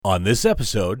On this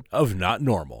episode of Not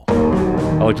Normal.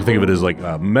 I like to think of it as like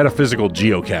metaphysical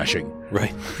geocaching.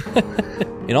 Right.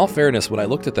 In all fairness, when I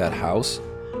looked at that house,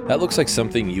 that looks like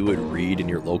something you would read in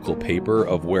your local paper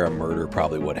of where a murder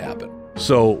probably would happen.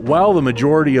 So while the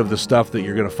majority of the stuff that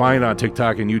you're going to find on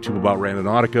TikTok and YouTube about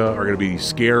Randonautica are going to be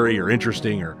scary or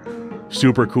interesting or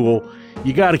super cool,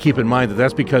 you got to keep in mind that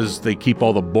that's because they keep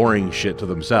all the boring shit to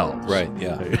themselves. Right,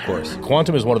 yeah, of course.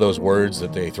 Quantum is one of those words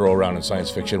that they throw around in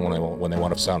science fiction when they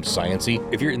want to sound sciencey.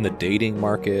 If you're in the dating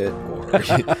market or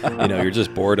you're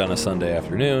just bored on a Sunday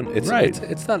afternoon, it's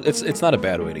not a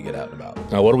bad way to get out and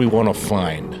about. Now, what do we want to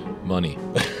find? Money.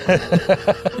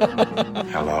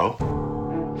 Hello?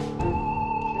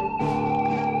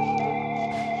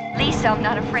 Lisa, I'm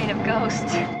not afraid of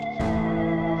ghosts.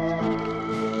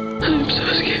 I'm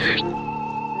so scared.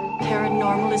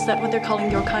 Paranormal, is that what they're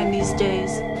calling your kind these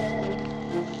days?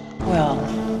 Well,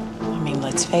 I mean,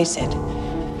 let's face it.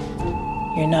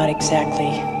 You're not exactly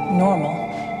normal,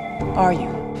 are you?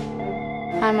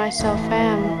 I myself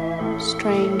am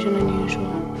strange and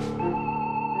unusual.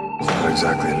 It's not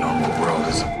exactly a normal world,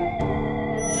 is it?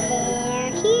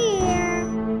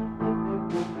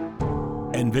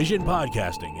 Envision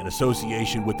Podcasting, in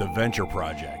association with the Venture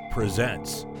Project,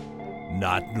 presents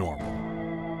Not Normal.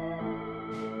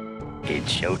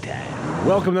 It's showtime.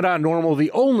 Welcome to Not Normal,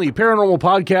 the only paranormal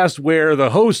podcast where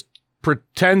the host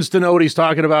pretends to know what he's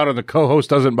talking about and the co-host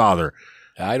doesn't bother.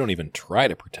 I don't even try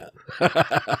to pretend.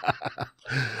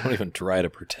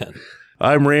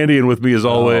 I'm Randy, and with me as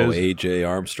always, AJ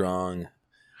Armstrong,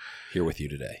 here with you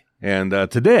today. And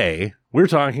today we're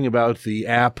talking about the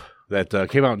app that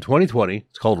came out in 2020.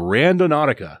 It's called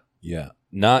Randonautica. Yeah,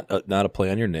 not a play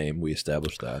on your name. We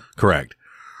established that. Correct.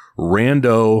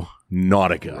 Randonautica.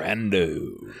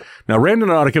 Rando. Now,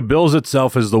 Randonautica bills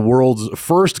itself as the world's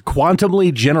first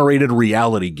quantumly generated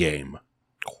reality game.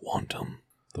 Quantum.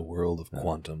 The world of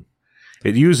quantum.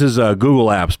 It uses Google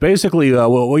Apps. Basically,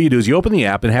 what you do is you open the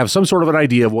app and have some sort of an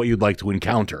idea of what you'd like to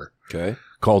encounter. Okay.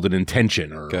 Called an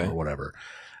intention or whatever.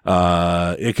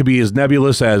 It could be as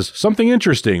nebulous as something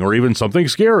interesting or even something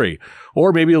scary,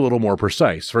 or maybe a little more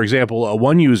precise. For example,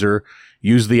 one user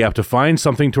used the app to find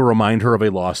something to remind her of a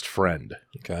lost friend.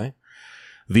 Okay.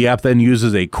 The app then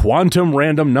uses a quantum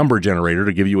random number generator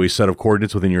to give you a set of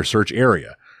coordinates within your search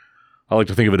area. I like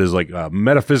to think of it as like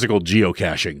metaphysical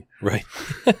geocaching. Right.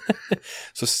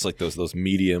 So it's like those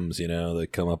mediums, that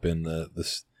come up in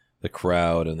the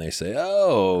crowd and they say,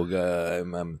 "Oh,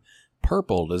 I'm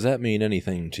purple. Does that mean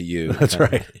anything to you?" That's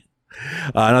right.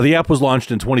 Now, the app was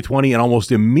launched in 2020 and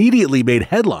almost immediately made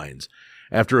headlines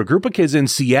after a group of kids in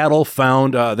Seattle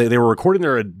found they were recording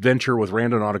their adventure with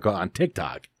Randonautica on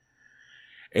TikTok,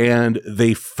 and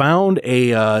they found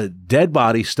a dead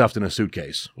body stuffed in a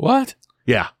suitcase. What?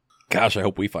 Yeah. Gosh, I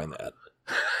hope we find that.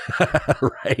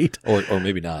 Right. Or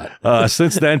maybe not.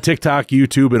 Since then, TikTok,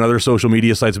 YouTube, and other social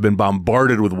media sites have been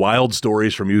bombarded with wild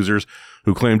stories from users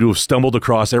who claim to have stumbled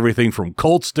across everything from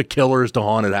cults to killers to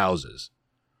haunted houses.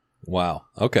 Wow.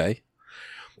 Okay.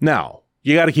 Now,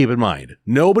 you got to keep in mind,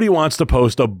 nobody wants to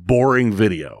post a boring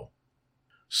video.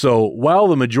 So while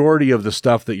the majority of the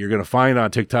stuff that you're going to find on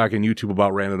TikTok and YouTube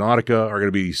about Randonautica are going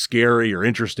to be scary or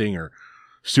interesting or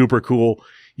super cool,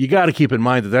 you got to keep in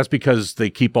mind that that's because they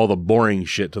keep all the boring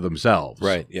shit to themselves.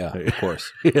 Right. Yeah, of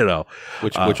course.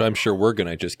 Which I'm sure we're going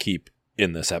to just keep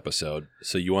in this episode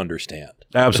so you understand.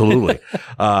 Absolutely.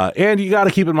 And you got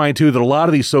to keep in mind, too, that a lot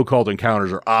of these so-called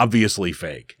encounters are obviously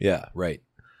fake. Yeah, right.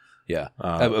 Yeah.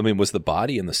 I mean, was the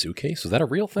body in the suitcase? Was that a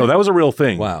real thing? No, that was a real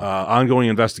thing. Wow. Ongoing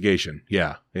investigation.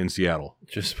 Yeah, in Seattle.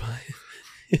 Just,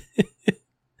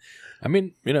 I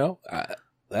mean,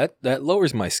 that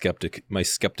lowers my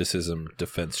skepticism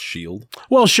defense shield.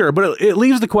 Well, sure, but it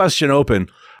leaves the question open.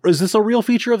 Is this a real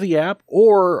feature of the app,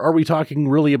 or are we talking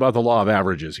really about the law of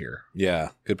averages here? Yeah,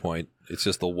 good point. It's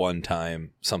just the one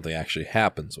time something actually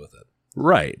happens with it.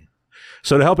 Right.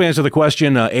 So to help answer the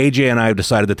question, AJ and I have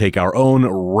decided to take our own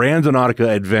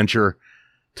Randonautica adventure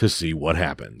to see what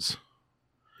happens.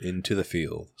 Into the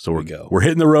field. So we're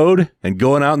hitting the road and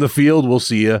going out in the field. We'll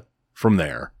see you from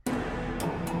there.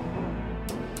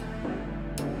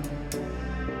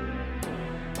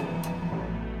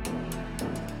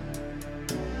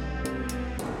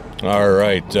 All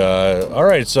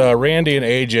right. So Randy and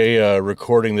AJ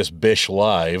recording this bish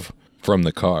live from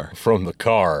the car.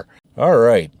 All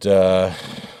right.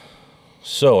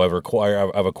 So I've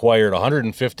acquired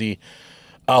 150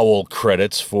 OWL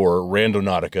credits for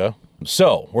Randonautica.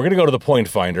 So we're going to go to the Point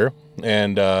Finder,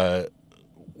 and we're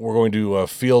going to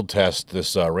field test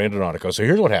this Randonautica. So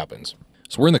here's what happens.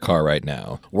 So we're in the car right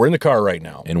now. We're in the car right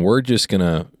now. And we're just going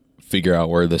to figure out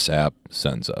where this app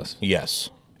sends us. Yes.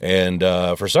 And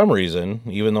for some reason,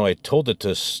 even though I told it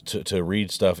to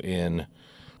read stuff in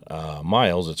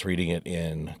miles, it's reading it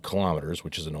in kilometers,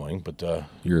 which is annoying. But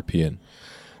European.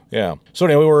 yeah. So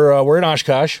anyway, we're in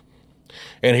Oshkosh,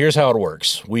 and here's how it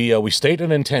works. We state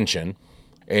an intention,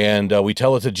 and we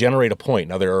tell it to generate a point.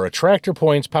 Now there are attractor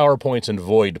points, power points, and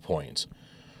void points.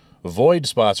 Void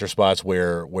spots are spots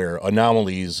where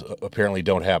anomalies apparently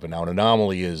don't happen. Now an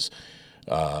anomaly is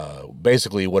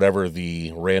basically whatever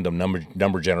the random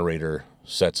number generator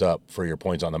sets up for your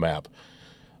points on the map.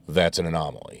 That's an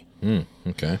anomaly.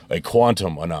 Okay. A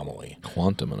quantum anomaly.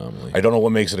 Quantum anomaly. I don't know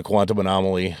what makes it a quantum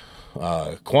anomaly.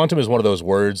 Quantum is one of those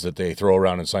words that they throw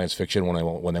around in science fiction when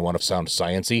they want to sound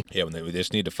sciencey. Yeah, when they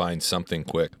just need to find something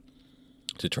quick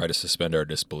to try to suspend our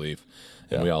disbelief.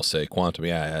 And we all say quantum.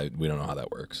 Yeah, we don't know how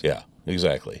that works. Yeah,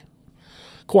 exactly.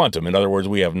 Quantum, in other words,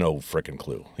 we have no frickin'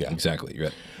 clue. Yeah, exactly.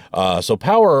 You're right. So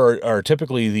power are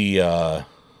typically the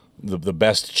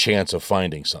best chance of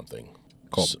finding something.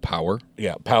 Called power?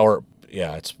 Yeah, power.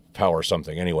 Yeah, it's power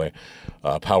something. Anyway,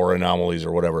 power anomalies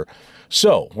or whatever.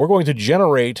 So we're going to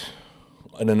generate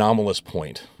an anomalous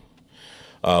point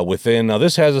within. Now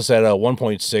this has us at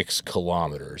 1.6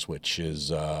 kilometers, which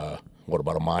is about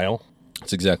a mile?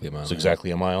 It's exactly a mile. It's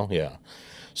exactly a mile. Yeah.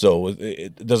 So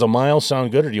does a mile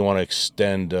sound good, or do you want to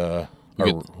extend our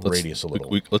radius a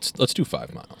little? Let's do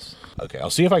 5 miles. Okay,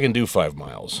 I'll see if I can do 5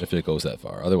 miles. If it goes that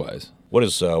far. Otherwise, what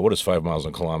is 5 miles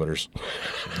in kilometers?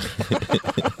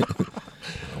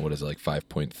 What is it, like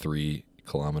 5.3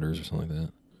 kilometers or something like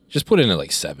that? Just put it in at like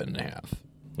 7.5.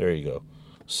 There you go.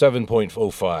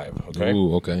 7.05. Okay.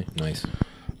 Ooh, okay. Nice.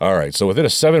 All right. So within a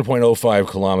 7.05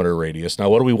 kilometer radius. Now,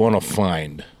 what do we want to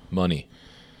find? Money.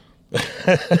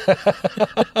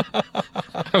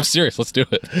 I'm serious. Let's do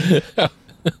it.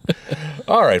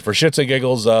 All right. For shits and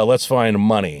giggles, let's find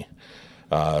money.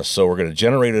 So we're going to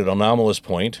generate an anomalous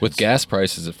point. With gas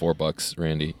prices at $4,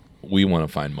 Randy, we want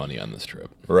to find money on this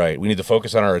trip. Right. We need to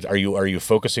focus on our. Are you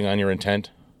focusing on your intent?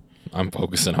 I'm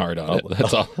focusing hard on it.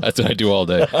 That's all. That's what I do all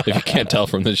day. If you can't tell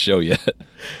from this show yet.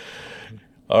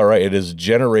 All right. It has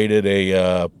generated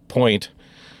a point,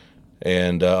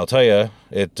 and I'll tell you,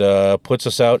 it puts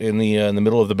us out in the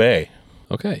middle of the bay.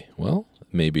 Okay. Well,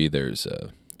 maybe there's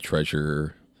a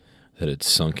treasure that had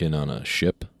sunken on a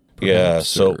ship.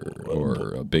 Perhaps, yeah.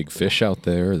 Or a big fish out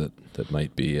there that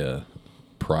might be a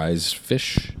prize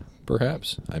fish.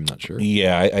 Perhaps. I'm not sure.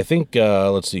 Yeah. I think.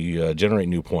 Let's see. Generate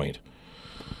new point.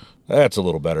 That's a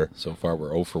little better. So far,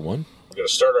 we're 0 for 1. We're going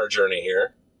to start our journey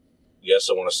here. Yes,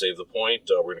 I want to save the point.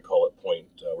 We're going to call it point.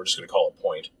 We're just going to call it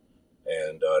point.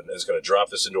 And it's going to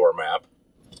drop this into our map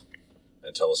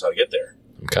and tell us how to get there.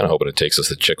 I'm kind of hoping it takes us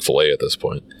to Chick-fil-A at this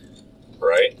point.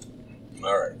 Right?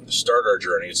 All right. To start our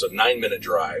journey, it's a 9-minute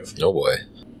drive. Oh, boy.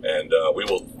 And we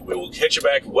will hit you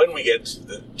back when we get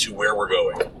to where we're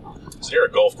going. It's near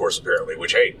a golf course, apparently,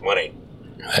 which, hey, money.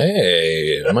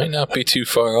 Hey, it might not be too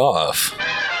far off.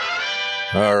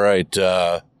 All right,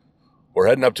 we're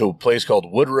heading up to a place called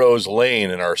Woodrose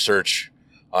Lane in our search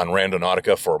on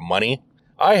Randonautica for money.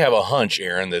 I have a hunch,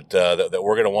 Aaron, that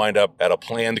we're going to wind up at a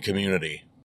planned community.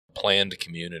 Planned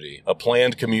community. A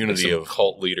planned community of of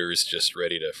cult leaders just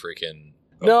ready to freaking.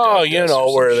 No, you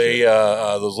know where they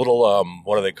those little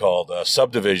what are they called?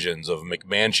 Subdivisions of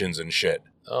McMansions and shit.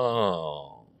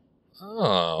 Oh,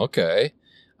 okay.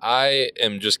 I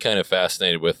am just kind of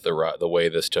fascinated with the way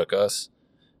this took us.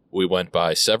 We went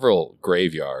by several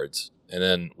graveyards, and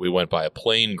then we went by a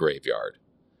plain graveyard.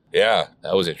 Yeah.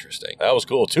 That was interesting. That was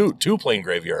cool. Two plain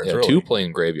graveyards, yeah, really. 2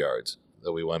 plain graveyards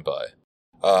that we went by.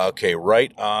 Okay,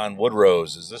 right on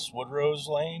Woodrose. Is this Woodrose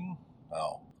Lane?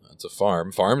 Oh. It's a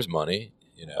farm. Farm's money,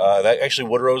 you know. That actually,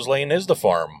 Woodrose Lane is the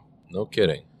farm. No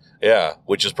kidding. Yeah,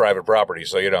 which is private property,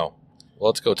 so you know.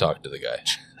 Well, let's go talk to the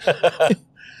guy.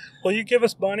 Will you give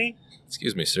us money?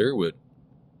 Excuse me, sir.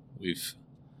 We've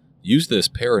used this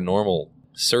paranormal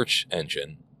search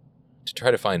engine to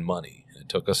try to find money, and it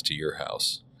took us to your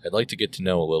house. I'd like to get to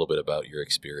know a little bit about your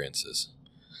experiences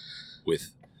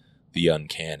with the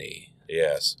uncanny,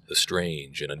 yes, the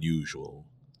strange and unusual.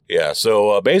 Yeah.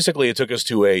 So basically, it took us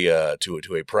to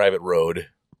a private road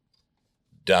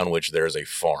down which there is a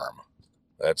farm.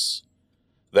 That's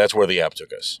where the app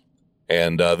took us.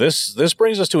 And this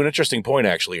brings us to an interesting point,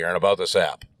 actually, Aaron, about this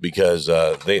app, because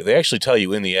they actually tell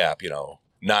you in the app, you know,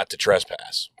 not to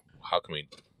trespass. How can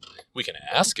we can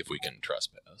ask if we can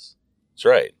trespass. That's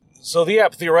right. So the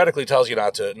app theoretically tells you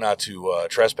not to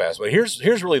trespass, but here's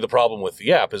really the problem with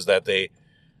the app is that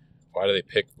why do they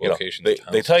pick locations?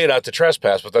 They tell you not to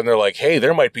trespass, but then they're like, hey,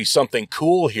 there might be something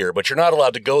cool here, but you're not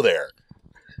allowed to go there.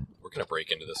 We're going to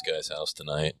break into this guy's house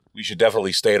tonight. We should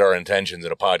definitely state our intentions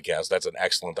in a podcast. That's an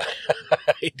excellent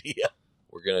idea.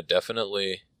 we're going to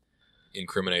definitely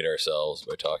incriminate ourselves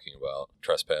by talking about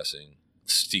trespassing,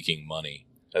 seeking money.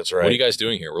 That's right. What are you guys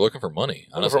doing here? We're looking for money.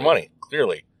 Looking for money,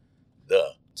 clearly.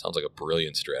 Duh. Sounds like a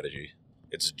brilliant strategy.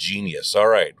 It's genius. All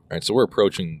right. All right, so we're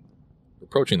approaching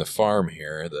the farm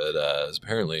here that is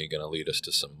apparently going to lead us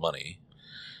to some money.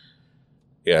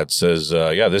 Yeah, it says,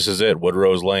 this is it,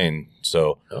 Woodrose Lane.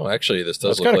 So, actually, this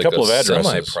does it's look got a like couple a of addresses.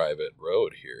 semi-private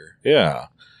road here. Yeah.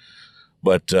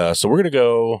 But, so we're going to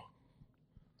go.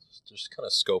 Just kind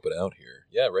of scope it out here.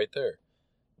 Yeah, right there.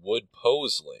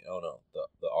 Woodpose Lane. Oh, no,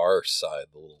 the R side,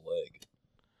 the little leg.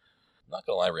 I'm not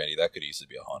going to lie, Randy, that could easily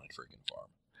be a haunted freaking farm.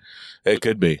 It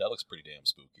could be. That looks pretty damn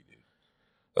spooky, dude.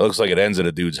 It looks like it ends at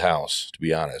a dude's house, to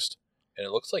be honest. And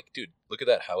it looks like, dude, look at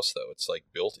that house, though. It's like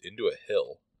built into a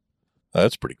hill.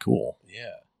 That's pretty cool.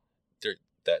 Yeah.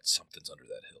 Something's under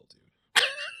that hill, dude.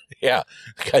 Yeah.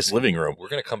 The guy's living room. We're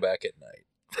going to come back at night.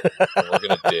 And we're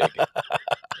going to dig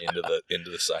into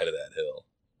the side of that hill.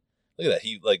 Look at that.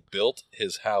 He built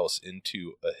his house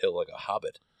into a hill like a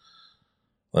hobbit.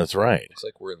 That's right. Looks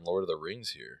like we're in Lord of the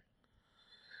Rings here.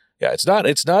 Yeah, it's not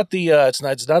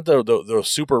the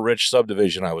super rich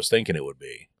subdivision I was thinking it would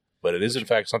be, but it is in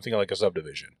fact something like a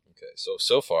subdivision. Okay,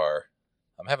 so far,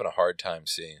 I'm having a hard time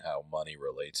seeing how money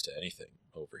relates to anything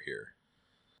over here.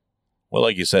 Well,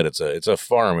 like you said, it's a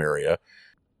farm area.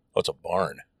 Oh, it's a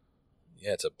barn.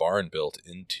 Yeah, it's a barn built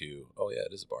into. Oh yeah,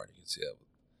 it is a barn. You can see that.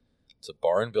 It's a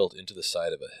barn built into the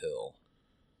side of a hill.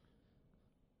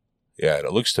 Yeah, and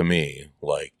it looks to me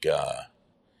like, the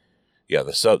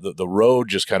road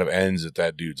just kind of ends at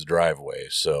that dude's driveway.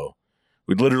 So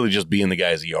we'd literally just be in the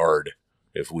guy's yard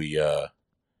if we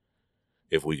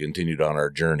continued on our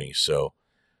journey. So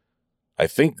I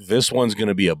think this one's going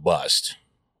to be a bust,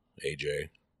 AJ.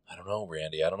 I don't know,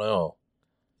 Randy. I don't know.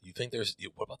 You think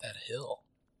what about that hill?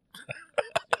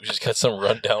 We just got some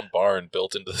rundown barn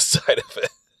built into the side of it.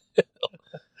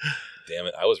 Damn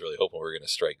it. I was really hoping we were going to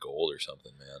strike gold or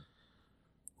something, man.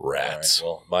 Rats. Right,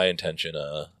 well, my intention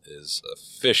is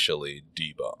officially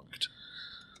debunked.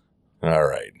 All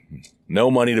right.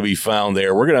 No money to be found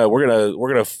there. We're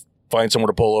gonna find somewhere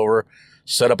to pull over,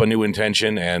 set up a new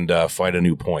intention, and find a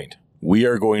new point. We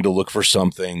are going to look for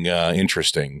something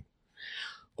interesting.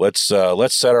 Let's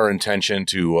set our intention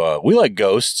to. We like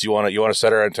ghosts. You want to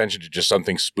set our intention to just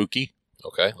something spooky?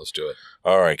 Okay, let's do it.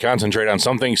 All right. Concentrate on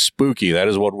something spooky. That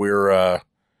is what we're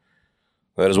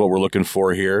looking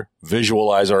for here.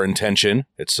 Visualize our intention.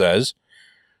 It says,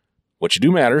 "What you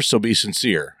do matters, so be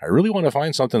sincere." I really want to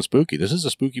find something spooky. This is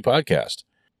a spooky podcast.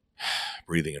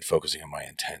 Breathing and focusing on my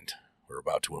intent. We're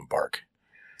about to embark.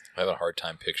 I have a hard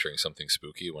time picturing something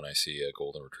spooky when I see a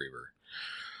golden retriever.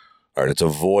 All right, it's a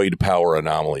void power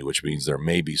anomaly, which means there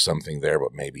may be something there,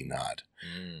 but maybe not.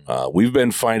 We've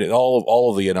been finding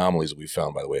all of the anomalies that we've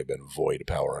found, by the way, have been void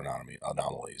power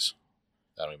anomalies.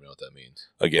 I don't even know what that means.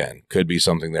 Again, could be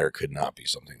something there, could not be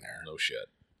something there. No shit.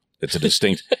 It's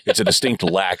a distinct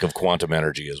lack of quantum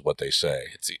energy, is what they say.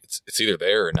 It's either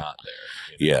there or not there.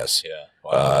 You know? Yes. Yeah.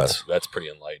 Wow, that's pretty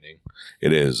enlightening.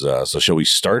 It is. So, shall we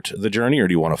start the journey, or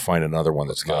do you want to find another one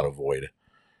that's not a void?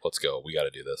 Let's go. We got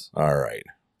to do this. All right.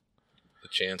 The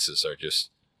chances are just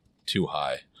too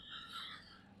high.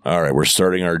 All right, we're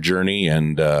starting our journey,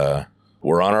 and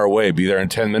we're on our way. Be there in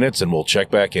 10 minutes, and we'll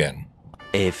check back in.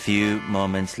 A few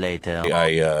moments later.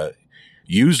 I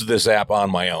used this app on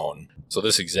my own. So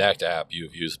this exact app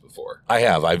you've used before? I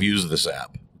have. I've used this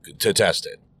app to test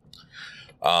it.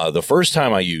 The first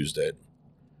time I used it,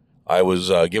 I was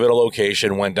given a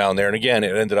location, went down there, and again,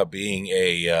 it ended up being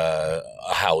a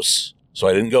house. So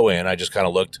I didn't go in. I just kind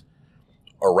of looked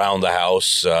around the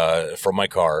house from my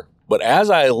car. But as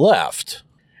I left,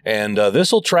 and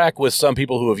this will track with some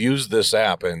people who have used this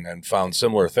app and found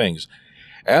similar things.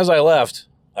 As I left,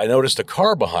 I noticed a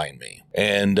car behind me.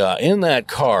 And in that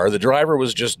car, the driver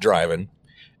was just driving.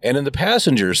 And in the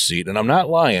passenger's seat, and I'm not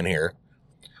lying here,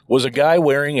 was a guy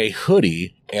wearing a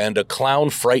hoodie and a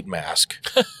clown fright mask.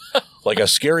 Like a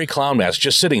scary clown mask,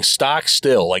 just sitting stock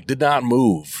still, like did not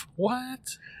move.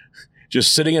 What?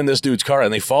 Just sitting in this dude's car,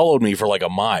 and they followed me for like a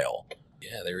mile.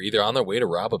 Yeah, they were either on their way to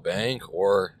rob a bank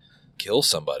or kill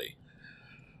somebody.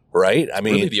 Right? I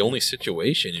mean, really the only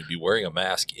situation you'd be wearing a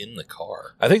mask in the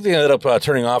car. I think they ended up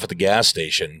turning off at the gas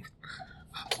station,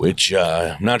 which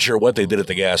I'm not sure what they did at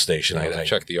the gas station. I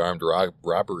checked the armed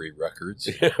robbery records.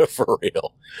 Yeah, for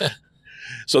real.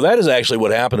 So that is actually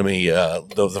what happened to me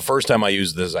the first time I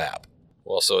used this app.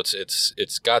 Well, so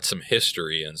it's got some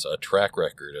history and a track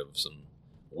record of some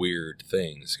weird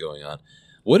things going on.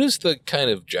 What is the kind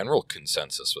of general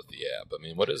consensus with the app? I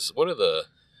mean, what are the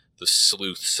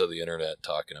sleuths of the internet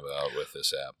talking about with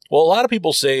this app? Well, a lot of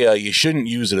people say you shouldn't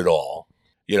use it at all.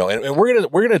 You know, and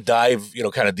we're gonna dive, you know,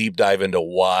 kind of deep dive into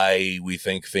why we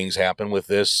think things happen with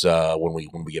this when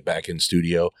we get back in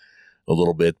studio a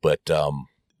little bit. But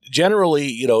generally,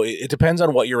 you know, it depends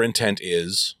on what your intent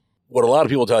is. What a lot of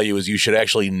people tell you is you should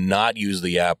actually not use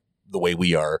the app the way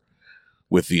we are,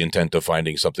 with the intent of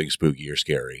finding something spooky or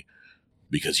scary,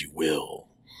 because you will.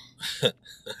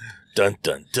 Dun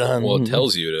dun dun. Well, it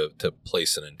tells you to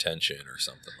place an intention or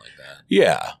something like that.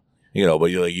 Yeah. You know,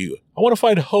 but you're like, I want to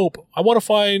find hope. I want to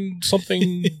find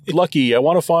something lucky. I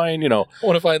want to find, I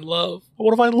want to find love. I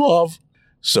want to find love.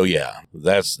 So yeah,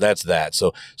 that's that.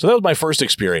 So that was my first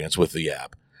experience with the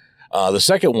app. The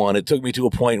second one, it took me to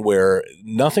a point where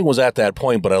nothing was at that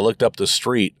point, but I looked up the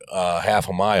street half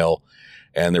a mile,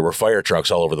 and there were fire trucks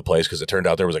all over the place because it turned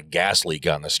out there was a gas leak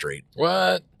on the street.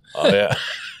 What? Oh yeah.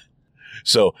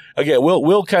 So again,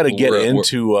 we'll kind of get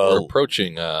into. We're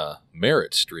approaching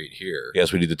Merritt Street here.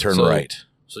 Yes, we need to turn right.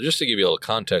 So just to give you a little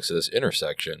context of this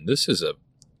intersection, this is a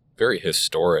very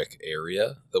historic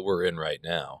area that we're in right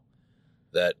now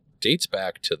that dates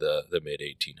back to the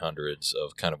mid-1800s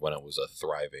of kind of when it was a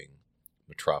thriving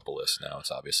metropolis. Now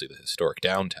it's obviously the historic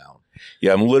downtown.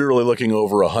 Yeah, I'm literally looking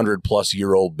over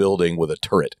 100-plus-year-old building with a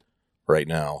turret right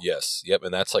now. Yes, yep,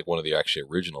 and that's like one of the actually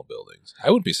original buildings. I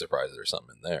wouldn't be surprised if there's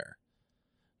something in there.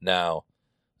 Now,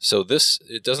 so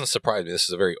it doesn't surprise me. This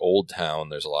is a very old town.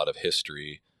 There's a lot of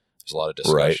history. There's a lot of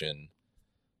discussion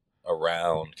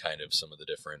around kind of some of the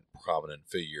different prominent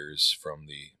figures from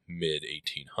the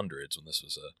mid-1800s when this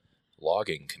was a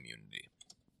logging community.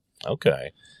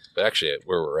 Okay. But actually,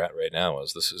 where we're at right now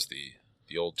is this is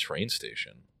the old train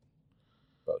station,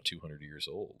 about 200 years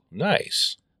old.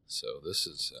 Nice. So this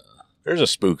is... there's a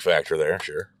spook factor there,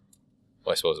 sure.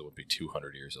 Well, I suppose it would be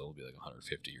 200 years old. It would be like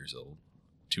 150 years old.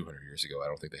 200 years ago, I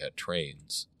don't think they had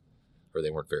trains, or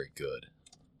they weren't very good.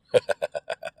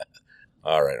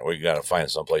 All right, we got to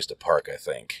find some place to park, I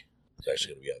think. It's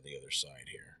actually going to be on the other side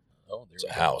here. Oh, it's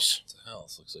a house. It's a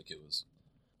house. Looks like it was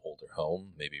older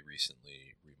home, maybe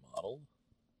recently remodeled,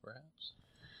 perhaps.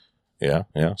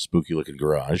 Yeah, spooky looking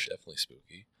garage. Definitely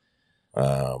spooky.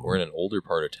 We're in an older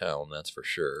part of town, that's for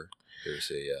sure.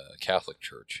 There's a Catholic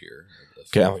church here.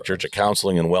 Catholic Church, a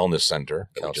counseling and wellness center.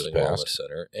 Counseling and wellness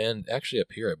center. And actually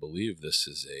up here, I believe this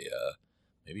is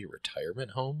maybe a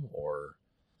retirement home or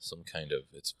some kind of,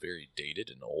 it's very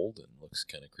dated and old and looks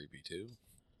kind of creepy too.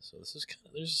 So this is kind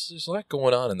of, there's a lot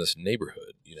going on in this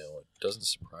neighborhood. It doesn't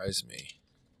surprise me.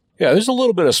 Yeah, there's a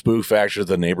little bit of spook factor to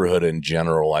the neighborhood in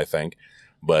general, I think.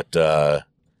 But I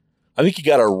think you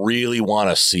got to really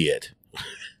want to see it.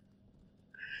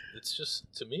 It's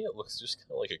just, to me, it looks just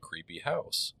kind of like a creepy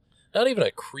house. Not even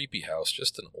a creepy house,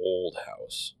 just an old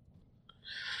house.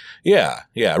 Yeah,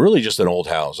 really just an old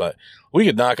house. We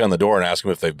could knock on the door and ask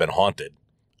them if they've been haunted.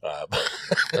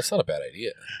 That's not a bad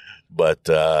idea. But,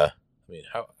 I mean,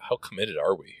 how committed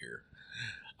are we here?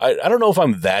 I don't know if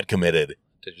I'm that committed.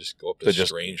 To just go up to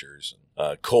strangers.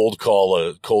 Cold call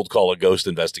a ghost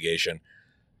investigation.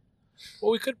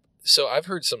 Well, we could. So I've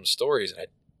heard some stories, and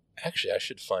I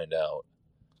should find out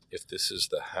if this is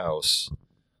the house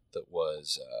that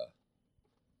was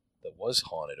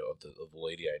haunted of the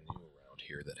lady I knew around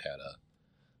here that had a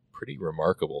pretty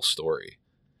remarkable story.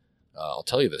 I'll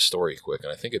tell you the story quick,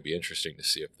 and I think it'd be interesting to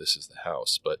see if this is the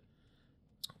house. But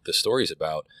the story is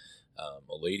about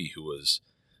a lady who was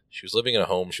living in a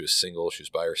home. She was single. She was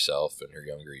by herself in her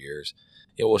younger years.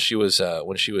 Yeah, well, she was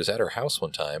when she was at her house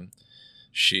one time.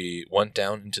 She went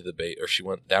down into the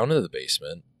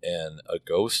basement, and a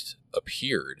ghost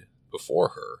appeared before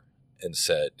her and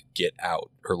said, "Get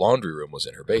out." Her laundry room was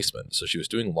in her basement, so she was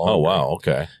doing laundry. Oh, wow,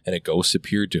 okay. And a ghost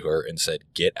appeared to her and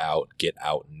said, get out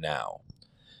now."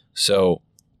 So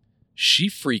she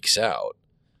freaks out,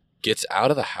 gets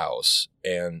out of the house,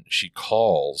 and she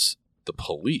calls the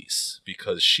police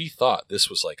because she thought this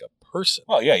was like a person.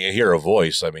 Well, yeah, you hear a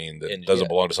voice, that doesn't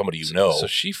belong to somebody you know. So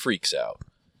she freaks out,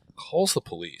 calls the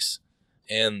police,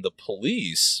 and the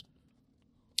police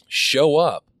show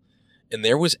up, and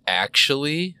there was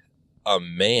actually a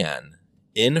man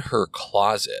in her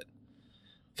closet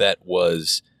that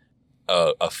was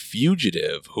a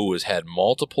fugitive who had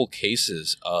multiple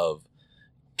cases of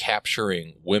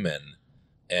capturing women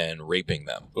and raping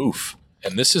them. Oof.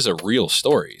 And this is a real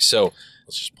story. So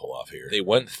let's just pull off here. They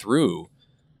went through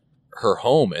her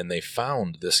home and they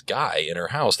found this guy in her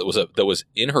house that was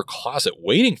in her closet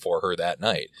waiting for her that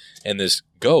night. And this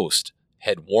ghost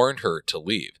had warned her to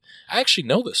leave. I actually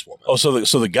know this woman. Oh, so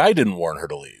the guy didn't warn her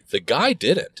to leave. The guy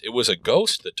didn't. It was a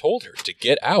ghost that told her to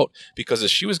get out because as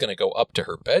she was going to go up to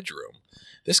her bedroom,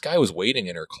 this guy was waiting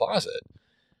in her closet.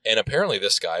 And apparently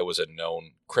this guy was a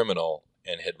known criminal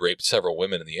and had raped several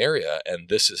women in the area, and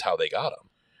this is how they got him.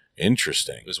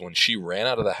 Interesting. was when she ran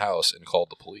out of the house and called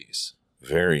the police.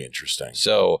 Very interesting.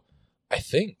 So I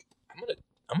think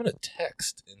I'm gonna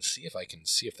text and see if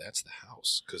that's the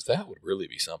house, because that would really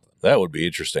be something. That would be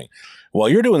interesting. While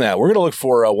you're doing that, we're going to look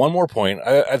for one more point.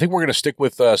 I think we're going to stick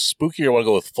with spooky, or want to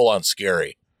go with full-on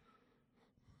scary?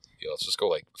 Yeah, let's just go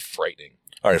like frightening.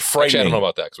 All right, frightening. Actually, I don't know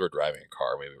about that because we're driving a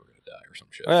car. Maybe we're going to die or some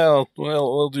shit. Well,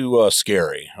 we'll do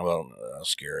scary. How about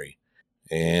scary?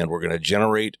 And we're going to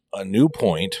generate a new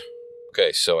point.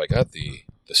 Okay, so I got the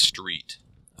street.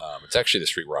 It's actually the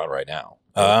street we're on right now.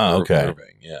 Okay.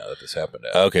 Irving, yeah, that this happened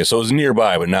at. Okay, so it was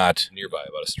nearby, but not... Nearby,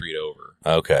 about a street over.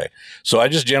 Okay. So I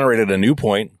just generated a new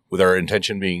point with our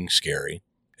intention being scary.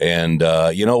 And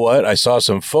you know what? I saw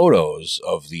some photos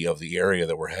of the area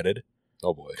that we're headed.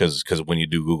 Oh, boy. Because when you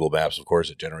do Google Maps, of course,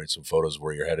 it generates some photos of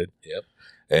where you're headed. Yep.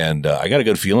 And I got a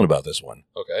good feeling about this one.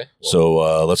 Okay. Well,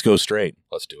 so let's go straight.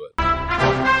 let's do it. All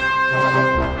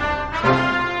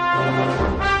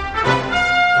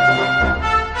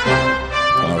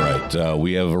right.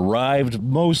 We have arrived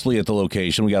mostly at the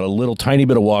location. We got a little tiny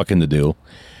bit of walking to do.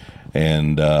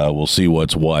 And we'll see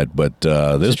what's what. But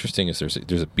What's interesting is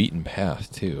there's a beaten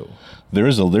path, too.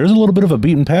 there's a little bit of a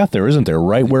beaten path there, isn't there?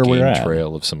 Right where we're at.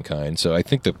 Trail of some kind. So I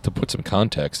think that to put some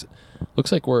context,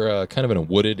 looks like we're kind of in a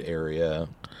wooded area,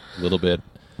 a little bit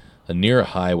near a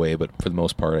highway, but for the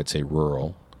most part, I'd say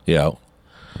rural. Yeah.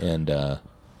 And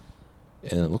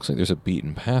it looks like there's a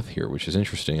beaten path here, which is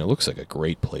interesting. It looks like a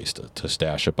great place to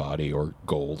stash a body or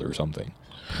gold or something.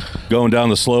 Going down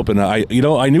the slope, and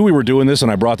I knew we were doing this, and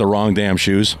I brought the wrong damn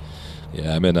shoes.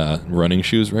 Yeah, I'm in running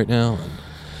shoes right now.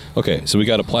 Okay, so we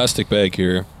got a plastic bag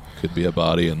here. Could be a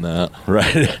body in that.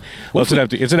 Right. Well,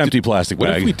 it's an empty plastic bag.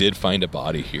 What if we did find a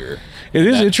body here? It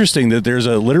is interesting that there's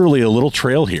literally a little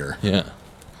trail here. Yeah.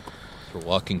 We're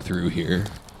walking through here.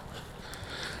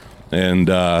 And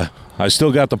I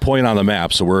still got the point on the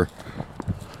map, so we're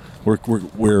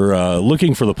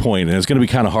looking for the point, and it's going to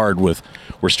be kind of hard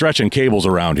we're stretching cables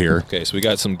around here. Okay, so we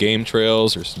got some game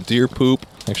trails or some deer poop.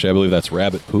 Actually, I believe that's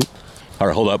rabbit poop. All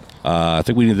right, hold up. I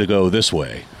think we need to go this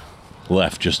way.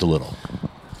 Left just a little.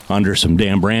 Under some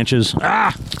damn branches.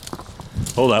 Ah!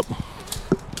 Hold up.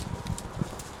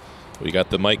 We got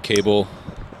the mic cable.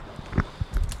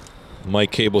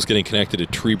 Mic cable's getting connected to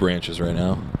tree branches right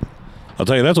now. I'll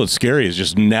tell you, that's what's scary, is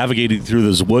just navigating through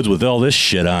this woods with all this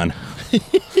shit on.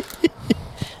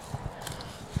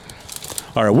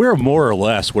 All right, we're more or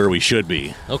less where we should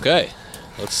be. Okay,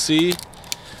 let's see.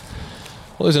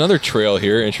 Well, there's another trail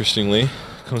here, interestingly.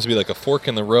 Comes to be like a fork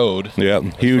in the road. Yeah,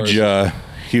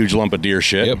 huge lump of deer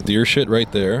shit. Yep, deer shit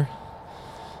right there.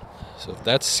 So if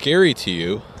that's scary to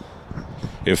you...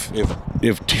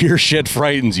 If deer shit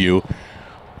frightens you,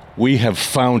 we have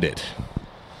found it.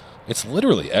 It's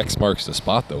literally X marks the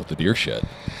spot, though, with the deer shit.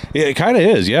 Yeah, it kind of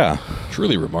is, yeah.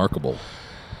 Truly remarkable.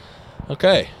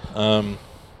 Okay.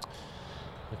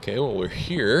 Okay, well, we're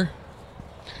here.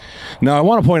 Now, I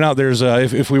want to point out there's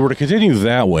if we were to continue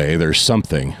that way, there's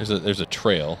something. There's a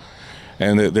trail.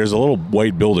 And there's a little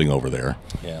white building over there.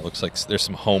 Yeah, it looks like there's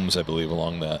some homes, I believe,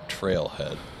 along that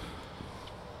trailhead.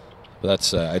 But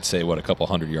that's, I'd say, a couple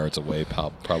hundred yards away,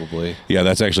 probably. Yeah,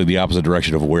 that's actually the opposite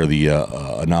direction of where the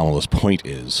anomalous point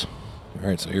is. All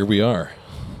right, so here we are.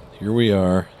 Here we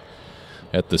are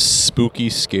at the spooky,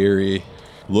 scary,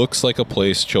 looks like a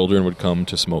place children would come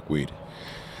to smoke weed.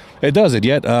 It does it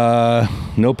yet.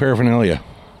 No paraphernalia.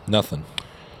 Nothing.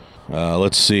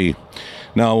 Let's see.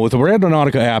 Now, with the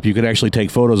Randonautica app, you can actually take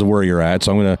photos of where you're at.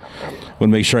 So I'm going to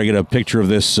make sure I get a picture of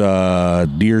this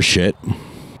deer shit.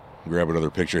 Grab another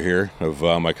picture here of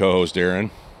my co-host, Darren.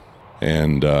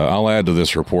 And I'll add to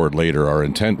this report later. Our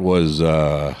intent was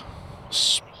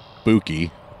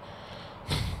spooky.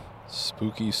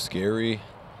 Spooky, scary.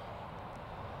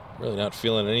 Really not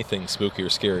feeling anything spooky or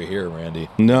scary here, Randy.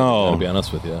 No. To be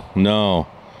honest with you. No.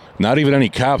 Not even any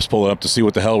cops pulling up to see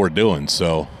what the hell we're doing,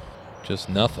 so. Just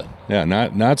nothing. Yeah,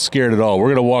 not scared at all. We're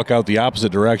going to walk out the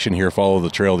opposite direction here, follow the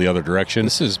trail the other direction.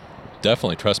 This is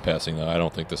definitely trespassing, though. I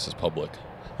don't think this is public.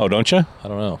 Oh, don't you? I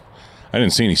don't know. I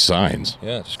didn't see any signs.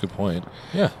 Yeah, that's a good point.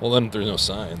 Yeah, well, then there's no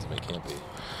signs. It can't be.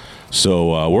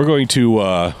 So we're going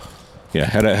to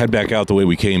head back out the way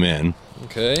we came in.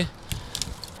 Okay.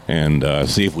 And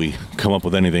see if we come up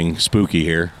with anything spooky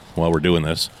here while we're doing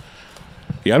this.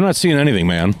 Yeah, I'm not seeing anything,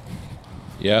 man.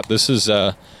 Yeah, this is,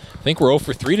 I think we're 0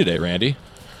 for 3 today, Randy.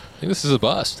 I think this is a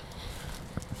bust.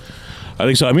 I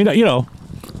think so. I mean,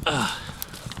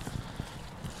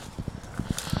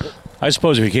 I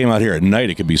suppose if you came out here at night,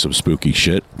 it could be some spooky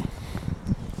shit.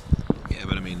 Yeah,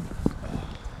 but I mean,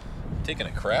 taking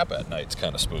a crap at night's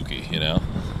kind of spooky, you know?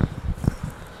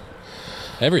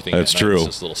 Everything That's at night true. is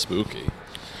just a little spooky.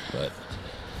 But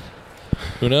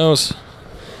Who knows?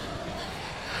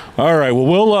 All right.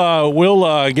 Well,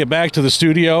 we'll get back to the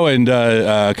studio and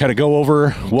kind of go over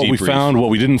what we Debrief. found,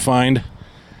 what we didn't find,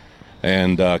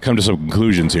 and come to some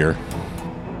conclusions here.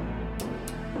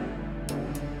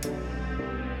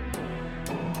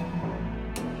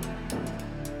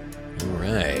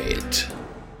 Right.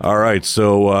 All right.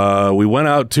 So we went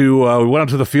out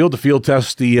to the field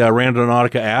test the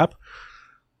Randonautica app.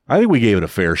 I think we gave it a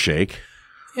fair shake.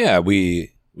 Yeah,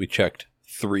 we checked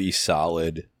 3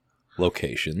 solid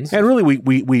locations. And really,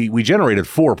 we generated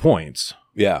 4 points.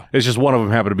 Yeah. It's just one of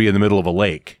them happened to be in the middle of a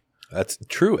lake. That's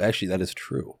true. Actually, that is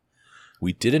true.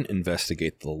 We didn't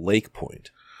investigate the lake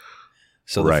point.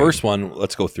 So the Right. first one,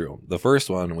 let's go through them. The first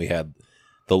one, we had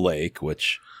the lake,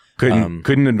 which...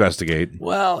 Couldn't investigate.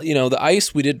 Well, you know, the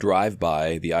ice we did drive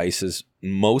by. The ice is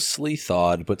mostly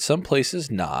thawed, but some places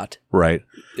not. Right.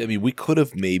 I mean, we could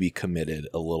have maybe committed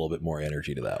a little bit more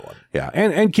energy to that one. Yeah.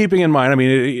 And keeping in mind, I mean,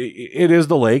 it is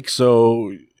the lake,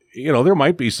 so, you know, there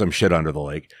might be some shit under the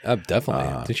lake.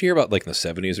 Definitely. Did you hear about, like, in the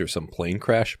 70s, there was some plane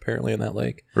crash apparently in that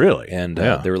lake? Really? And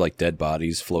Yeah. there were, like, dead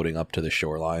bodies floating up to the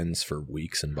shorelines for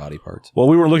weeks and body parts. Well,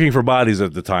 we were looking for bodies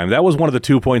at the time. That was one of the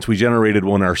 2 points we generated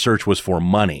when our search was for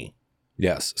money.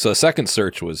 Yes. So the second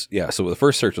search was, so the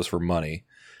first search was for money.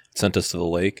 It sent us to the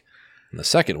lake. And the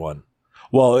second one.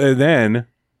 Well, and then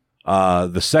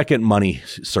the second money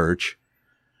search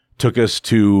took us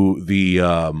to the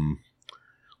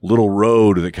little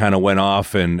road that kind of went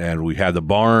off, and we had the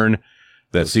barn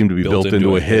that seemed to be built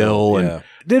into a hill. And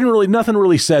nothing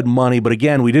really said money, but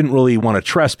again, we didn't really want to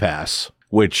trespass,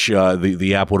 which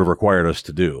the app would have required us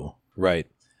to do. Right.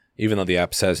 Even though the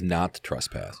app says not to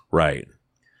trespass. Right.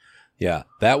 Yeah.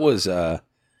 That was, that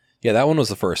one was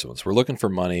the first one. So we're looking for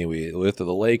money. We went to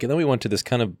the lake, and then we went to this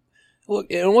kind of, look,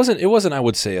 it wasn't, I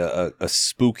would say, a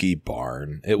spooky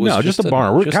barn. It was just a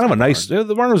barn. We're kind of a nice, the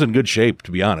barn was in good shape,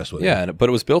 to be honest with you. Yeah, but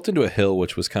it was built into a hill,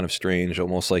 which was kind of strange,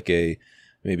 almost like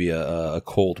maybe a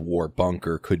Cold War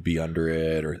bunker could be under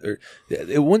it, or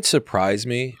it wouldn't surprise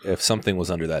me if something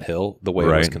was under that hill the way it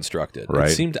was constructed.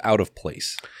 Right. It seemed out of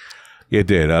place. It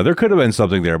did. There could have been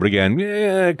something there, but again,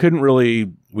 couldn't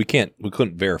really. We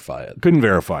couldn't verify it. Couldn't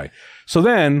verify. So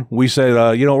then we said,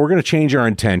 we're going to change our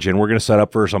intention. We're going to set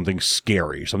up for something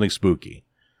scary, something spooky.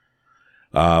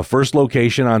 First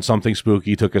location on something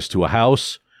spooky took us to a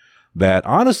house that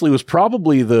honestly was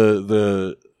probably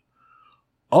the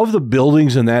of the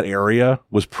buildings in that area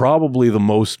was probably the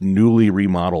most newly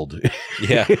remodeled.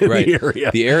 Yeah, in right. The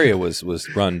area. The area was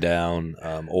run down,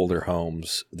 older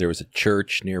homes. There was a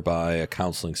church nearby, a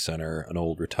counseling center, an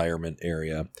old retirement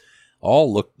area.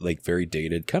 All looked like very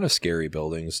dated, kind of scary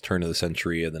buildings, turn of the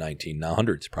century in the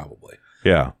 1900s probably.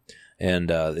 Yeah. And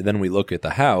then we look at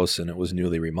the house, and it was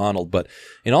newly remodeled. But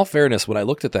in all fairness, when I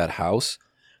looked at that house,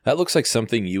 that looks like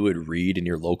something you would read in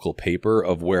your local paper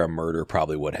of where a murder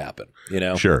probably would happen. You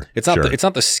know, Sure. It's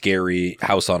not the scary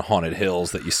house on haunted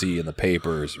hills that you see in the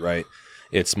papers, right?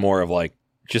 It's more of like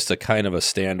just a kind of a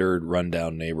standard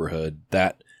rundown neighborhood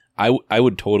that I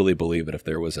would totally believe it if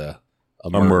there was a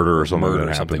murder or something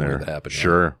that happened there. That happened,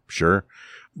 Sure.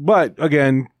 But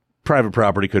again, private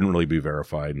property couldn't really be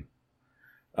verified.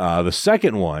 The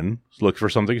second one looked for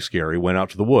something scary, went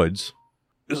out to the woods.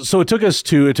 So it took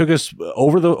us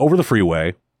over the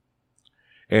freeway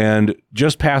and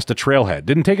just past a trailhead.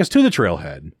 Didn't take us to the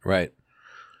trailhead. Right.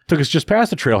 Took us just past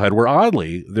the trailhead where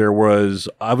oddly there was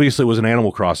an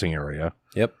Animal Crossing area.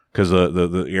 Yep. Because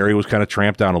the area was kind of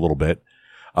tramped down a little bit.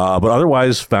 But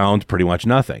otherwise found pretty much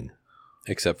nothing.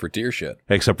 Except for deer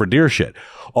shit.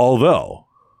 Although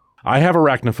I have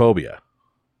arachnophobia.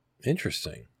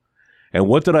 Interesting. And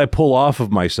what did I pull off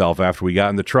of myself after we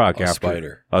got in the truck? A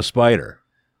spider. A spider.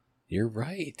 You're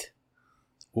right.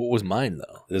 What was mine,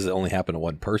 though? Does it only happen to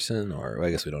one person? Or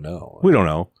I guess we don't know. We don't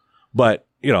know. But,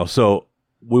 so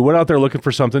we went out there looking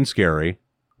for something scary.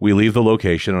 We leave the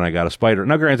location, and I got a spider.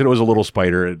 Now, granted, it was a little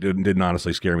spider. It didn't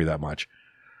honestly scare me that much.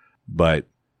 But,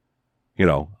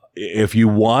 if you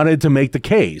wanted to make the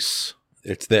case...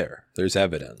 It's there. There's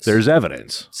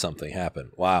evidence. Something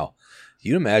happened. Wow.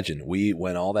 You imagine we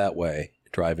went all that way,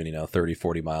 driving, 30,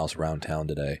 40 miles around town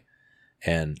today,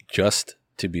 and just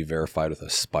to be verified with a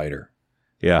spider.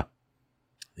 Yeah.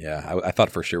 Yeah. I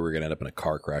thought for sure we were going to end up in a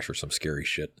car crash or some scary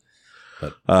shit.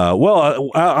 But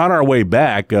on our way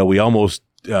back, we almost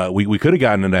we could have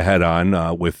gotten in a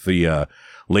head-on with the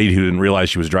lady who didn't realize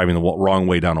she was driving the wrong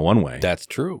way down a one-way. That's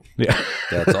true. Yeah.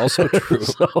 That's also true.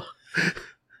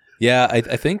 Yeah, I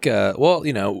think,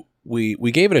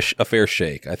 we gave it a fair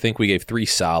shake. I think we gave 3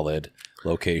 solid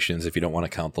locations if you don't want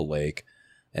to count the lake.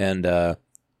 And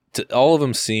all of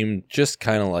them seemed just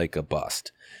kind of like a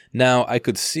bust. Now, I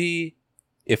could see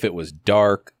if it was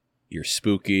dark, you're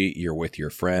spooky, you're with your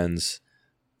friends,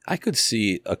 I could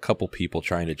see a couple people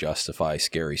trying to justify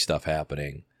scary stuff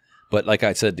happening. But like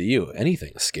I said to you,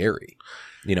 anything is scary,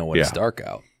 when it's dark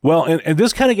out. Well, and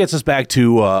this kind of gets us back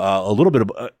to a little bit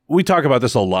of, we talk about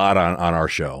this a lot on our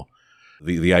show,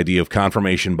 the idea of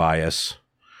confirmation bias,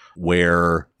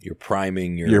 where you're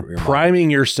priming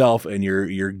yourself and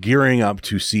you're gearing up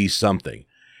to see something.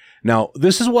 Now,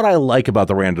 this is what I like about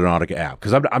the Randonautica app,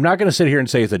 because I'm not going to sit here and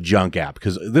say it's a junk app,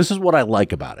 because this is what I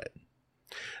like about it.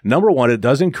 Number one, it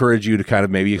does encourage you to kind of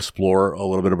maybe explore a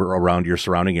little bit around your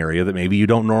surrounding area that maybe you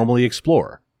don't normally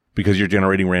explore because you're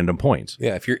generating random points.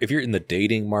 Yeah, if you're in the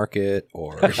dating market,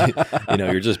 or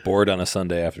you're just bored on a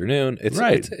Sunday afternoon, it's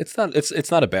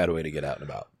not a bad way to get out and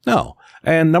about. No.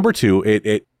 And number two,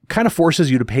 it kind of forces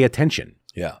you to pay attention.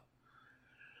 Yeah.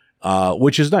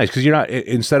 Which is nice, because you're not,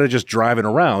 instead of just driving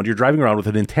around, you're driving around with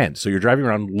an intent. So you're driving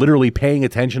around literally paying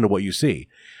attention to what you see.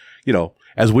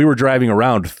 As we were driving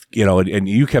around, and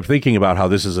you kept thinking about how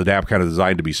this is an app kind of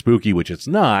designed to be spooky, which it's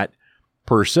not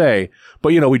per se.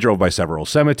 But, we drove by several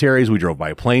cemeteries. We drove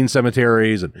by plain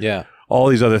cemeteries and all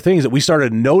these other things that we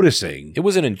started noticing. It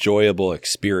was an enjoyable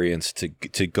experience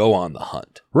to go on the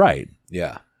hunt. Right.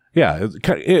 Yeah. Yeah,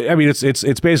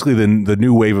 it's basically the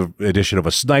new wave edition of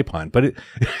a snipe hunt, but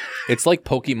it's like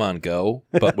Pokemon Go,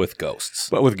 but with ghosts.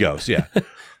 But with ghosts, yeah,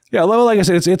 yeah. Well, like I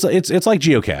said, it's like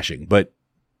geocaching, but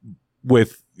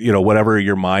with whatever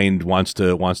your mind wants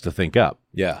to think up.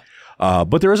 Yeah.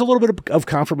 But there is a little bit of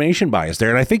confirmation bias there,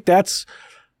 and I think that's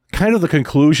kind of the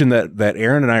conclusion that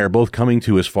Aaron and I are both coming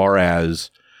to as far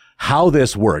as how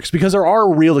this works, because there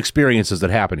are real experiences that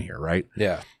happen here, right?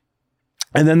 Yeah.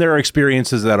 And then there are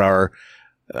experiences that are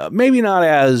maybe not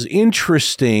as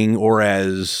interesting or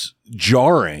as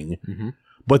jarring,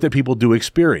 but that people do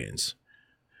experience.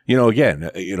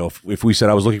 Again, if we said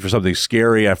I was looking for something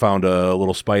scary, I found a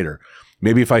little spider.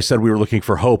 Maybe if I said we were looking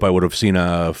for hope, I would have seen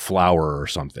a flower or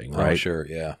something, right? Oh, sure,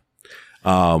 yeah.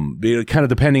 Kind of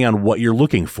depending on what you're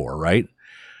looking for, right?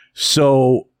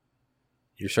 So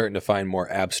you're starting to find more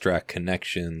abstract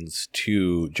connections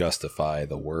to justify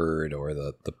the word or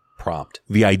the prompt,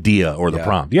 the idea or the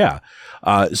prompt. Yeah.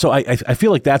 So I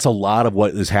feel like that's a lot of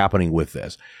what is happening with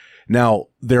this. Now,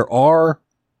 there are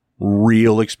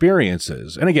real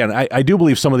experiences. And again, I do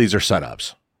believe some of these are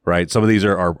setups, right? Some of these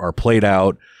are played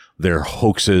out. They're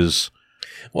hoaxes.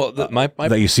 Well,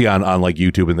 that you see on like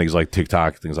YouTube and things like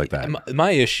TikTok, things like that.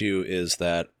 My issue is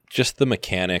that just the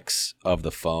mechanics of the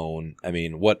phone. I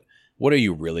mean, what are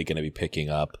you really going to be picking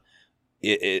up?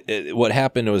 What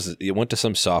happened was it went to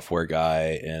some software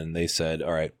guy and they said,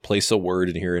 all right, place a word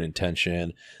in here, an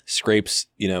intention, scrapes,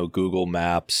 Google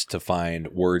Maps to find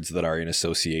words that are in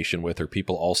association with, or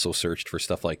people also searched for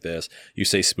stuff like this. You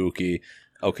say spooky.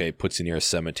 Okay, puts you near a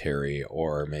cemetery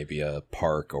or maybe a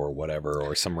park or whatever,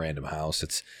 or some random house.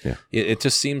 It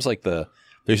just seems like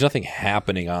there's nothing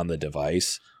happening on the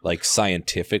device, like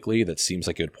scientifically, that seems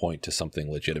like it would point to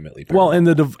something legitimately paranormal. Well,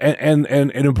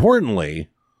 and importantly,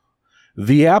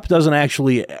 the app doesn't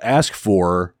actually ask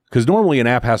for, because normally an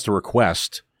app has to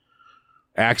request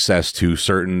access to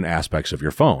certain aspects of your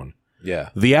phone. Yeah.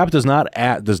 The app does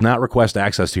not request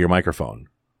access to your microphone.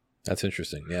 That's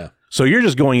interesting. Yeah. So you're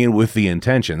just going in with the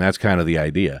intention. That's kind of the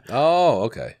idea. Oh,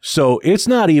 okay. So it's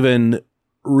not even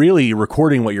really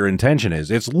recording what your intention is.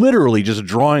 It's literally just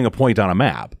drawing a point on a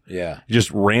map. Yeah.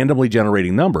 Just randomly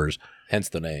generating numbers. Hence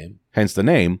the name.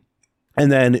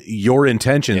 And then your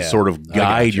intentions sort of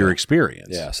guide your experience.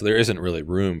 Yeah. So there isn't really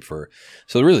room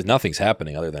so really nothing's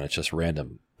happening other than it's just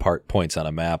random points on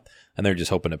a map, and they're just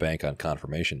hoping to bank on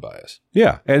confirmation bias.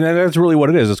 Yeah. And that's really what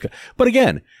it is. But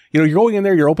again, you're going in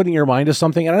there, you're opening your mind to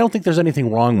something, and I don't think there's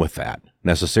anything wrong with that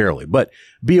necessarily, but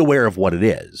be aware of what it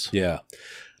is. Yeah.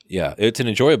 Yeah. It's an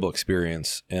enjoyable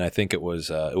experience, and I think it was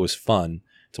fun.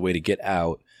 It's a way to get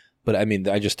out. But I mean,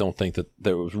 I just don't think that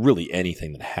there was really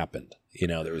anything that happened.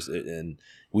 And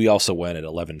we also went at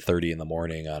 11:30 in the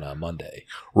morning on a Monday.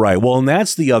 Right. Well, and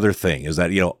that's the other thing is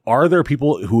that, are there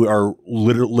people who are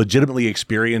legitimately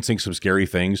experiencing some scary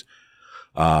things?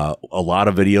 A lot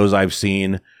of videos I've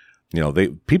seen,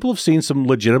 people have seen some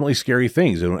legitimately scary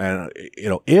things. And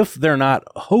if they're not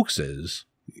hoaxes,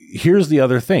 here's the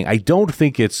other thing. I don't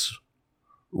think it's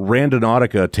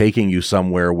Randonautica taking you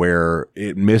somewhere where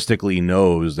it mystically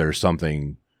knows there's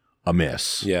something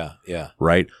amiss. Yeah, yeah.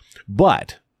 Right?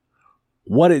 But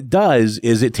what it does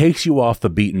is it takes you off the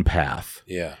beaten path.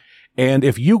 Yeah. And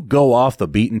if you go off the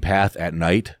beaten path at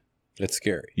night, it's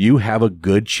scary. You have a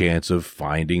good chance of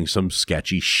finding some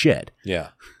sketchy shit. Yeah.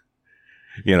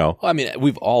 Well, I mean,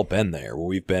 we've all been there where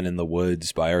we've been in the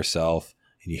woods by ourselves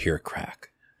and you hear a crack.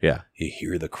 Yeah. You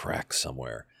hear the crack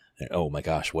somewhere. oh my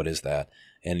gosh, what is that?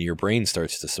 And your brain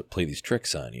starts to play these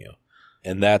tricks on you.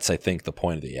 And that's, I think, the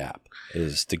point of the app,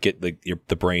 is to get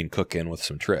the brain cooking with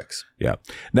some tricks. Yeah.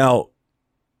 Now,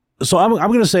 so I'm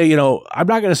going to say, I'm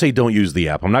not going to say don't use the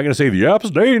app. I'm not going to say the app's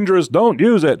dangerous, don't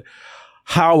use it.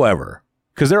 However,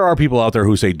 because there are people out there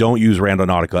who say don't use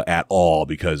Randonautica at all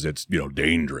because it's,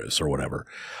 dangerous or whatever.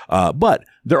 But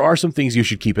there are some things you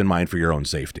should keep in mind for your own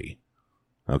safety.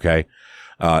 Okay.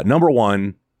 Number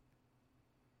one,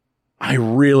 I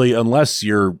really, unless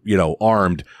you're,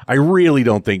 armed, I really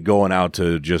don't think going out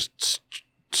to just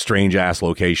strange ass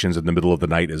locations in the middle of the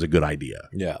night is a good idea.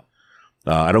 Yeah.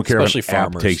 I don't care Especially if the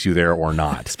app farmers. takes you there or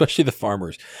not. Especially the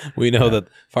farmers. We know that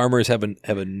farmers have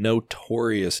a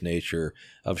notorious nature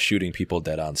of shooting people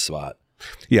dead on spot.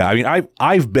 Yeah, I mean,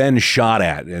 I've been shot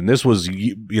at, and this was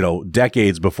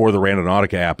decades before the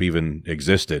Randonautica app even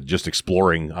existed. Just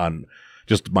exploring on,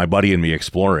 just my buddy and me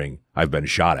exploring. I've been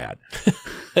shot at.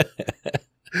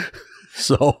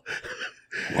 So,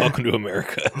 welcome to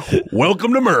America.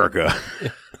 Welcome to America.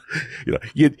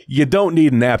 You don't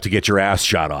need an app to get your ass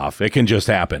shot off. It can just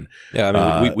happen. Yeah,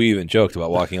 I mean, we even joked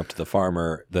about walking up to the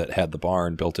farmer that had the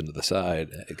barn built into the side.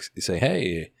 Say,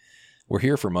 hey, we're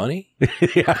here for money.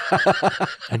 Yeah.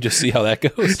 And just see how that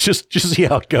goes. Just see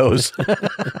how it goes.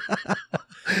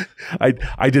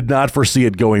 I did not foresee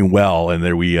it going well,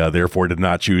 and we therefore did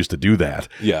not choose to do that.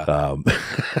 Yeah.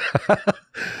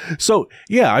 So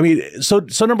yeah, I mean, so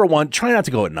number one, try not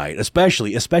to go at night,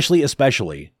 especially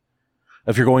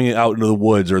if you're going out into the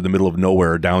woods or in the middle of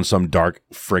nowhere down some dark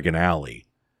friggin' alley.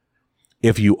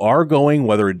 If you are going,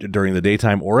 whether during the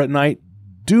daytime or at night,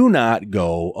 do not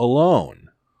go alone.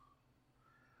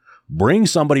 Bring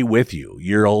somebody with you.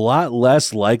 You're a lot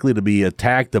less likely to be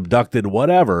attacked, abducted,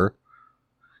 whatever,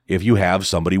 if you have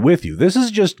somebody with you. This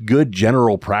is just good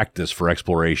general practice for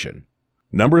exploration.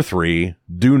 Number 3,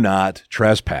 do not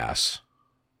trespass.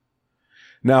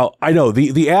 Now, I know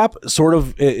the app sort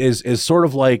of is sort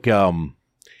of like,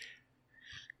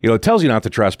 it tells you not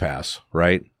to trespass,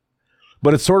 right?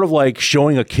 But it's sort of like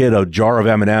showing a kid a jar of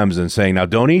M&Ms and saying, now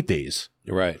don't eat these.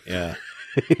 Right, yeah.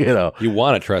 You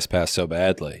want to trespass so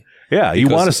badly. Yeah, you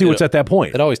want to see what's at that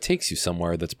point. It always takes you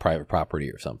somewhere that's private property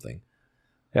or something.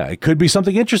 Yeah, it could be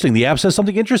something interesting. The app says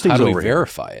something interesting over here. How do we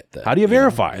verify it then? How do you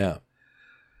verify it?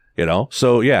 Yeah.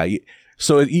 So yeah,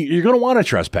 so you're going to want to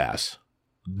trespass.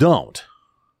 Don't.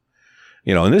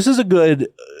 And this is a good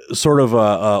sort of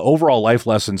overall life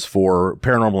lessons for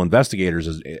paranormal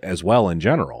investigators as well in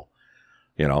general.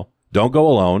 Don't go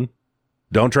alone.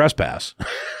 Don't trespass.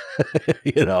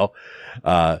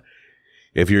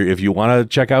 If you want to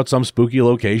check out some spooky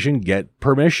location, get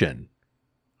permission.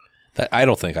 I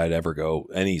don't think I'd ever go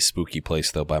any spooky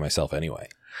place though by myself anyway.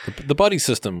 The buddy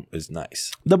system is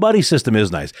nice. The buddy system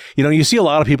is nice. You see a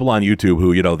lot of people on YouTube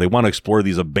who, they want to explore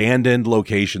these abandoned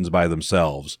locations by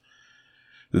themselves.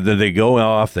 Then they go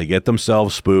off, they get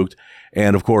themselves spooked.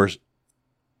 And of course,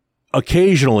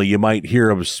 occasionally you might hear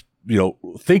them,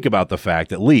 think about the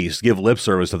fact, at least give lip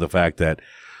service to the fact that,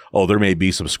 there may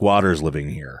be some squatters living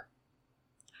here.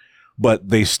 But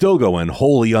they still go in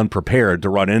wholly unprepared to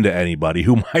run into anybody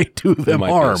who might do them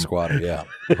harm. Be a squatter, yeah.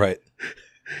 Right.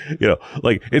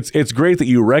 It's great that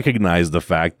you recognize the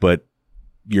fact, but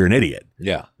you're an idiot.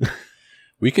 Yeah.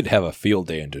 We could have a field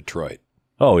day in Detroit.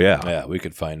 Oh, yeah. Yeah, we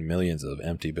could find millions of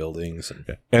empty buildings.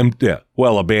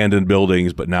 Well, abandoned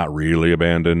buildings, but not really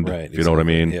abandoned, right, if you know what I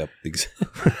mean. Yep.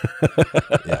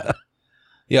 Yeah.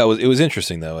 Yeah, it was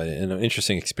interesting, though, and an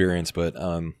interesting experience. But,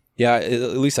 at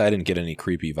least I didn't get any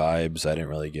creepy vibes. I didn't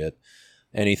really get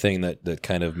anything that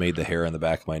kind of made the hair on the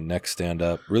back of my neck stand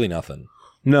up. Really nothing.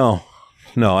 No.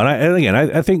 And again,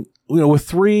 I think, with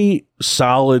 3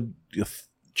 solid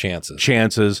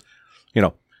chances,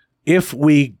 if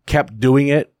we kept doing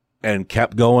it and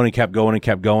kept going and kept going and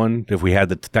kept going, if we had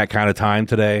that kind of time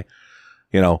today,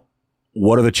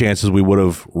 what are the chances we would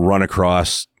have run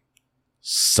across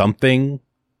something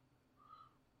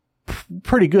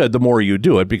pretty good the more you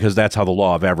do it, because that's how the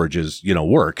law of averages,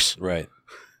 works. Right.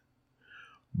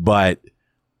 But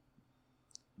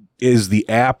is the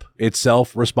app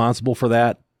itself responsible for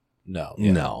that? No.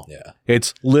 Yeah, no. Yeah.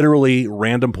 It's literally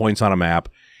random points on a map.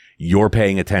 You're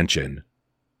paying attention.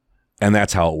 And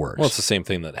that's how it works. Well, it's the same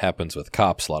thing that happens with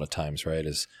cops a lot of times, right?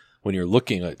 Is when you're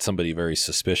looking at somebody very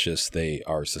suspicious, they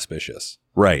are suspicious.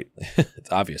 Right.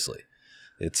 Obviously.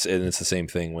 It's the same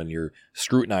thing when you're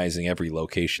scrutinizing every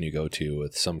location you go to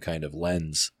with some kind of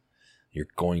lens. You're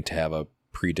going to have a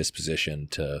predisposition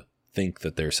to think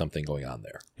that there's something going on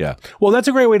there. Yeah. Well, that's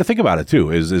a great way to think about it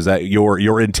too, is that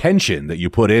your intention that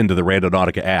you put into the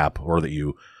Randonautica app, or that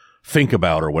you think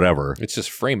about or whatever. It's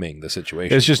just framing the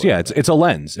situation. It's just, it's a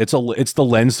lens. It's the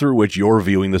lens through which you're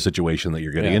viewing the situation that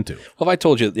you're getting into. Well, if I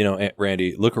told you,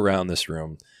 Randy, look around this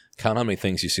room, count how many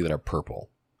things you see that are purple.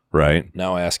 Right.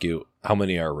 Now I ask you, how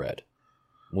many are red?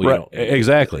 Well, right.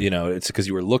 Exactly. It's because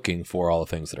you were looking for all the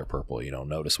things that are purple. You don't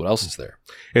notice what else is there.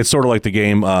 It's sort of like the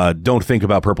game, Don't Think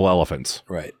About Purple Elephants.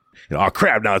 Right. Oh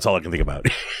crap! Now that's all I can think about.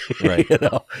 Right.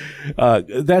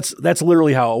 That's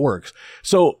literally how it works.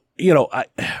 So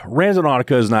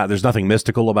Randonautica is not. There's nothing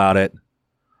mystical about it.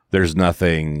 There's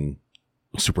nothing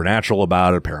supernatural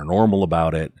about it, paranormal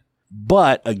about it.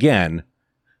 But again,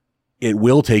 it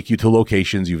will take you to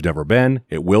locations you've never been.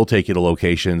 It will take you to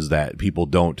locations that people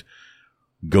don't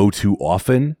go to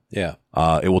often. Yeah.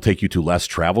 It will take you to less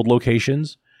traveled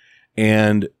locations,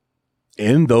 and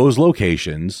in those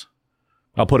locations,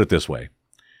 I'll put it this way.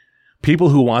 People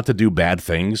who want to do bad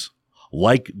things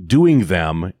like doing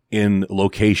them in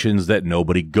locations that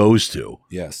nobody goes to.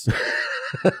 Yes.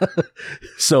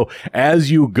 So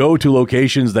as you go to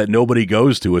locations that nobody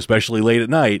goes to, especially late at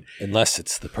night. Unless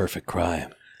it's the perfect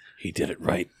crime. He did it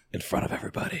right in front of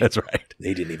everybody. That's right.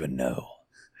 They didn't even know.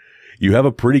 You have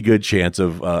a pretty good chance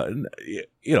of,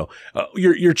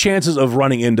 your chances of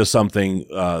running into something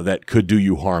that could do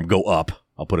you harm go up.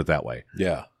 I'll put it that way.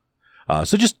 Yeah.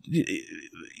 So just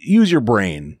use your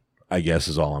brain, I guess,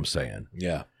 is all I'm saying.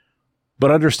 Yeah.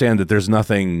 But understand that there's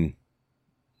nothing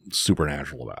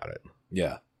supernatural about it.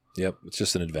 Yeah. Yep. It's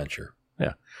just an adventure.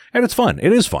 Yeah. And it's fun.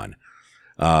 It is fun.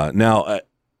 Now,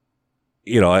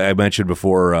 I mentioned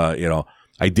before,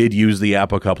 I did use the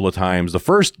app a couple of times. The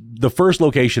first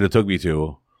location it took me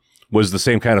to was the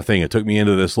same kind of thing. It took me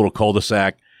into this little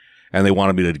cul-de-sac, and they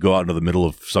wanted me to go out into the middle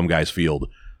of some guy's field.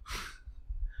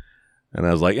 And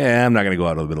I was like, I'm not going to go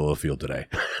out in the middle of the field today.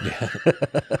 Yeah.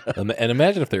 And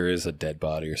imagine if there is a dead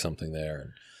body or something there,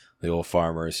 and the old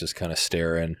farmer is just kind of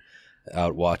staring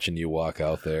out, watching you walk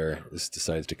out there. Just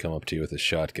decides to come up to you with his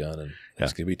shotgun, and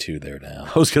there's going to be 2 there now.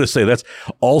 I was going to say, that's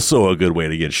also a good way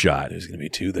to get shot. There's going to be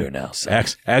 2 there now, son.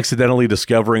 Accidentally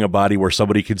discovering a body where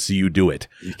somebody can see you do it.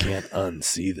 You can't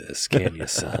unsee this, can you,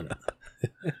 son?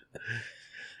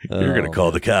 You're going to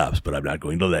call the cops, but I'm not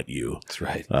going to let you. That's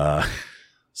right.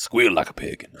 Squeal like a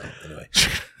pig. Anyway.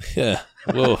 Yeah.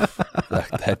 Whoa.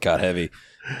 That got heavy.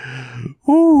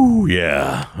 Ooh,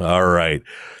 yeah. All right.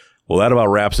 Well, that about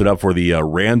wraps it up for the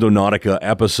Randonautica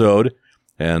episode.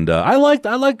 And I like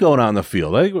going out in the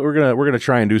field. I think we're gonna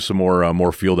try and do some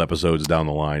more field episodes down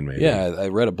the line, maybe. Yeah, I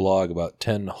read a blog about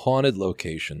 10 haunted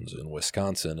locations in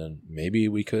Wisconsin, and maybe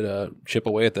we could chip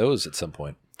away at those at some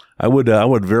point. I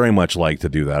would very much like to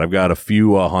do that. I've got a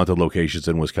few haunted locations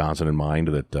in Wisconsin in mind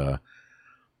that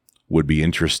would be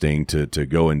interesting to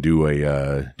go and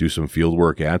do some field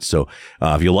work at. So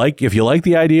if you like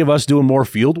the idea of us doing more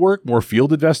field work, more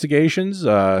field investigations,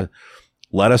 let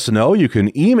us know. You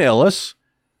can email us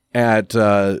at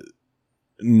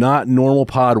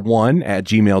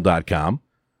notnormalpod1@gmail.com.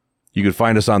 You can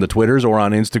find us on the Twitters or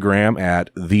on Instagram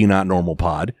at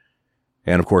 @thenotnormalpod.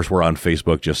 And of course, we're on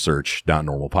Facebook. Just search Not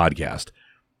Normal Podcast,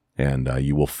 and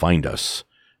you will find us.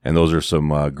 And those are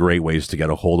some great ways to get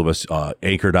a hold of us.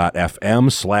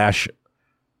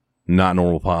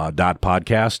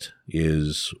 Anchor.fm/notnormalpod.podcast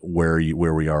is where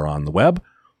we are on the web,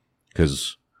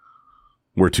 because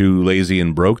we're too lazy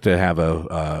and broke to have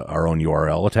our own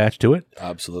URL attached to it.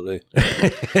 Absolutely.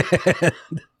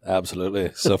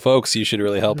 Absolutely. So, folks, you should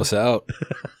really help us out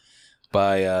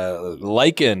by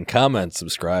liking, comment,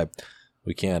 subscribe.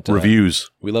 We can't. Reviews.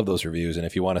 We love those reviews. And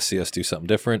if you want to see us do something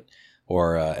different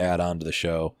or add on to the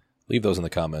show, leave those in the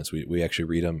comments. We actually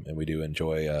read them, and we do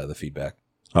enjoy the feedback.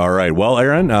 All right. Well,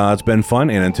 Aaron, it's been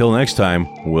fun. And until next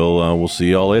time, we'll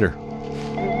see y'all later.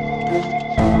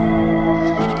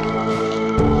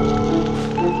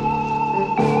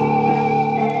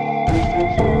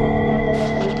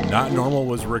 Not Normal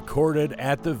was recorded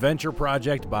at the Venture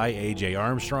Project by A.J.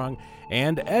 Armstrong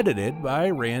and edited by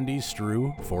Randy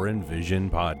Strew for Envision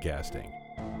Podcasting.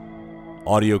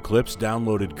 Audio clips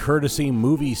downloaded courtesy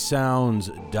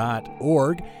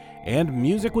moviesounds.org, and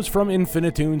music was from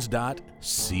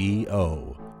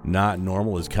infinitunes.co. Not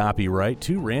Normal is copyright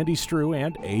to Randy Strew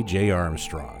and A.J.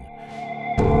 Armstrong.